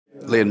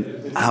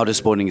Liam, how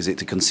disappointing is it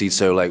to concede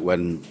so late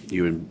when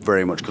you were in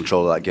very much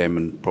control of that game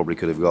and probably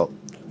could have got,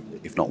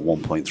 if not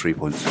 1 point, 3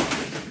 points?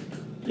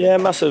 Yeah,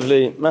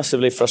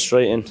 massively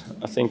frustrating.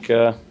 I think,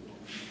 the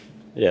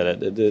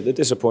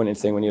disappointing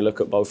thing when you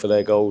look at both of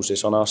their goals,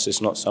 it's on us,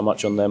 it's not so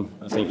much on them.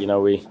 I think,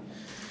 we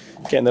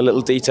getting the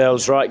little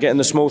details right, getting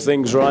the small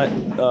things right,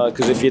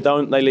 because if you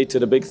don't, they lead to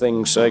the big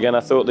things. So again, I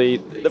thought the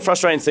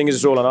frustrating thing is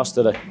it's all on us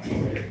today.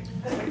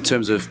 In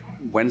terms of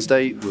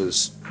Wednesday,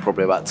 was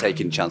probably about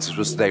taking chances.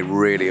 Was today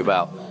really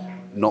about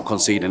not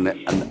conceding it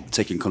and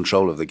taking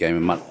control of the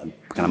game and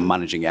kind of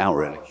managing it out,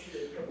 really?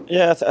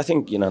 Yeah, I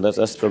think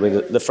that's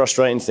probably the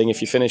frustrating thing.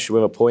 If you finish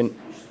with a point,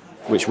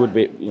 which would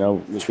be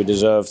which we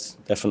deserved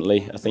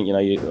definitely. I think you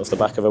off the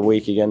back of a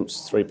week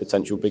against 3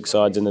 potential big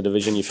sides in the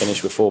division, you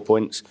finish with 4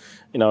 points.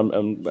 I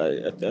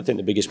think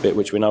the biggest bit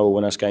which we know will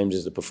win us games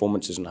is the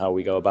performances and how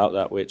we go about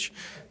that. Which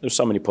there's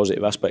so many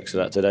positive aspects of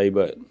that today,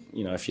 but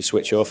if you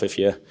switch off, if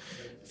you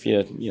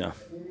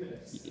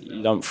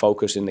don't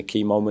focus in the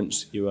key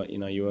moments, you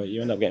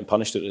end up getting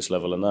punished at this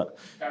level, and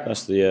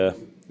that's the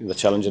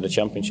challenge of the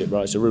Championship,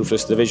 right? It's a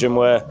ruthless division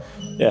where,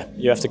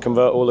 you have to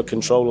convert all the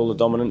control, all the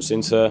dominance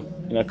into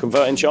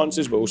converting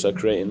chances, but also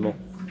creating more.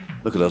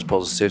 Look at those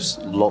positives.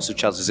 Lots of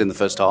chances in the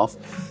first half.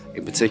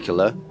 In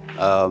particular,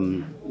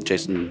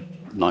 Jason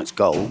Knight's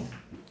goal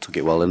took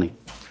it well, didn't he?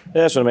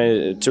 Yeah, that's what I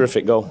mean. A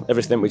terrific goal.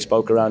 Everything we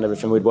spoke around,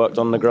 everything we'd worked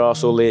on the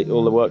grass, all the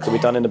work that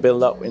we'd done in the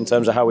build-up in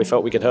terms of how we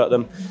felt we could hurt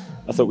them.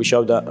 I thought we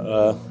showed that,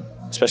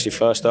 especially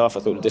first half. I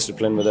thought the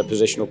discipline with their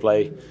positional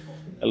play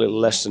a little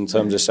less in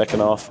terms of second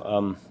half,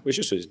 which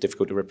is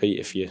difficult to repeat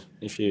if you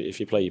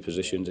play your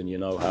positions and you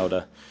know how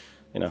to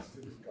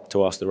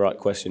ask the right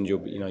questions. You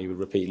would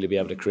repeatedly be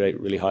able to create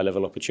really high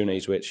level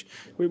opportunities, which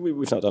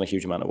we've not done a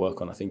huge amount of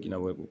work on. I think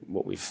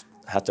what we've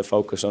had to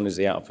focus on is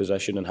the out of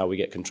possession and how we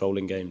get control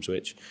in games,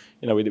 which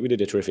we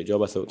did a terrific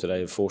job, I thought,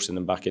 today of forcing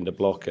them back into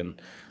block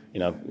and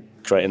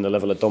creating the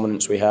level of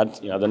dominance we had.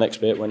 The next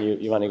bit, when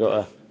you've only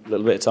got a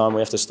little bit of time,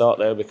 we have to start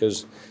there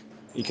because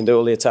you can do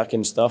all the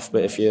attacking stuff,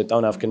 but if you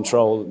don't have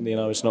control,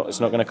 it's not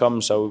going to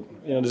come. So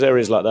there's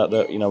areas like that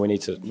we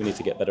need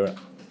to get better at.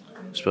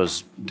 I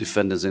suppose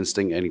defenders'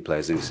 instinct, any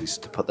player's instinct, is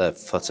to put their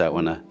foot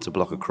out to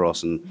block a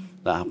cross, and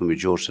that happened with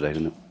George today,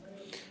 didn't it?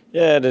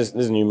 Yeah,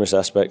 there's numerous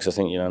aspects. I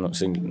think I'm not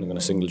going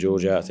to single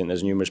George out. I think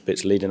there's numerous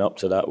bits leading up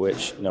to that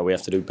which we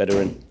have to do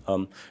better in.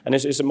 And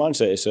it's a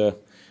mindset. It's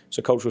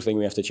a cultural thing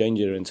we have to change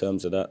here in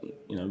terms of that.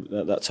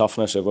 That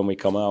toughness of when we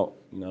come out.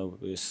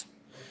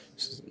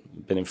 It's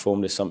been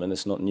informed is something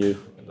that's not new.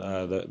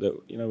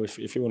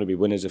 If you want to be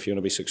winners, if you want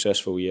to be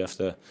successful, you have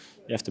to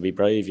be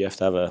brave. You have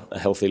to have a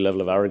healthy level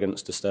of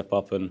arrogance to step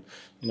up. And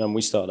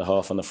we start the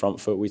half on the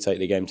front foot. We take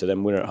the game to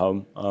them. We're at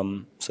home.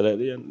 So that,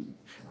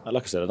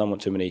 like I said, I don't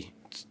want too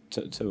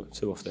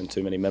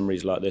many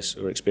memories like this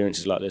or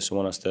experiences like this. I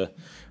want us to,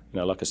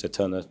 like I said,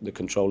 turn the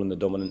control and the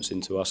dominance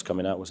into us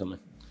coming out with something.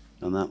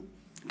 And that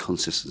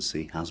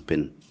consistency has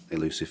been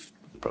elusive,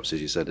 perhaps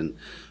as you said,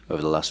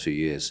 over the last few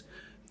years.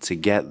 To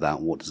get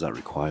that, what does that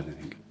require, do you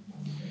think?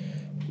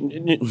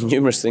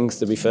 Numerous things,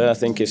 to be fair. I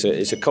think it's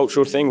a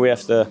cultural thing. We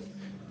have to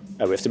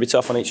be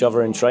tough on each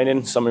other in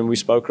training. Something we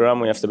spoke around.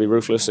 We have to be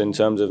ruthless in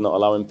terms of not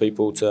allowing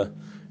people to,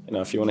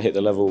 if you want to hit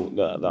the level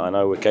that I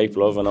know we're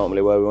capable of, and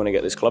ultimately where we want to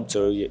get this club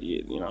to,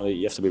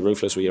 you have to be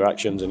ruthless with your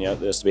actions, and there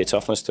has to be a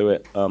toughness to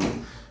it.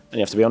 And you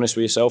have to be honest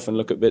with yourself and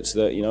look at bits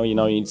that you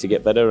need to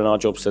get better. And our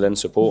job's to then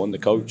support and the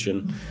coach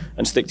and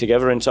stick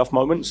together in tough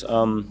moments.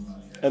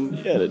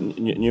 And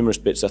numerous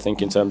bits, I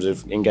think, in terms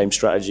of in-game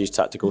strategies,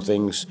 tactical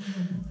things,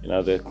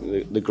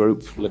 the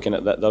group looking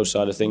at those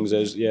side of things.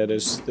 There's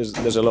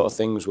a lot of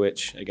things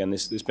which, again,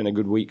 this has been a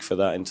good week for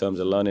that in terms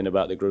of learning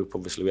about the group.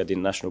 Obviously, we had the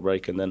international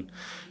break, and then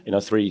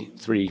three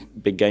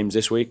big games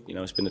this week.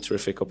 It's been a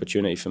terrific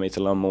opportunity for me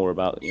to learn more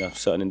about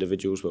certain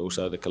individuals, but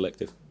also the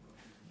collective.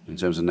 In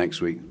terms of next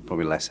week,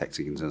 probably less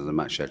hectic in terms of the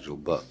match schedule,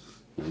 but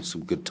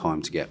some good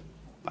time to get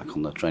back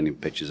on the training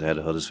pitches ahead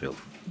of Huddersfield.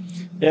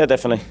 Yeah,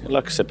 definitely.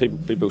 Like I said,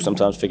 people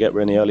sometimes forget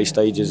we're in the early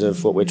stages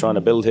of what we're trying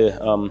to build here.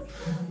 And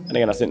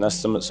again, I think that's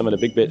some of the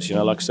big bits.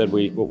 Like I said,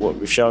 what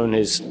we've shown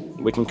is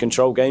we can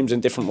control games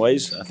in different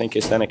ways. I think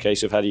it's then a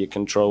case of how do you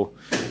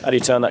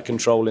turn that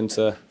control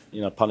into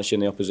punishing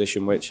the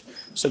opposition. Which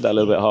I said that a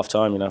little bit at half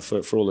time.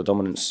 For all the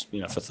dominance,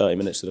 for 30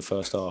 minutes of the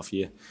first half,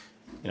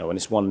 when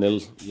it's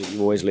 1-0,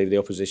 you always leave the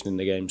opposition in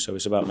the game. So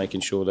it's about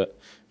making sure that,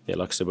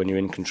 like I said, when you're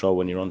in control,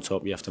 when you're on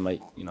top, you have to make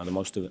the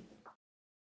most of it.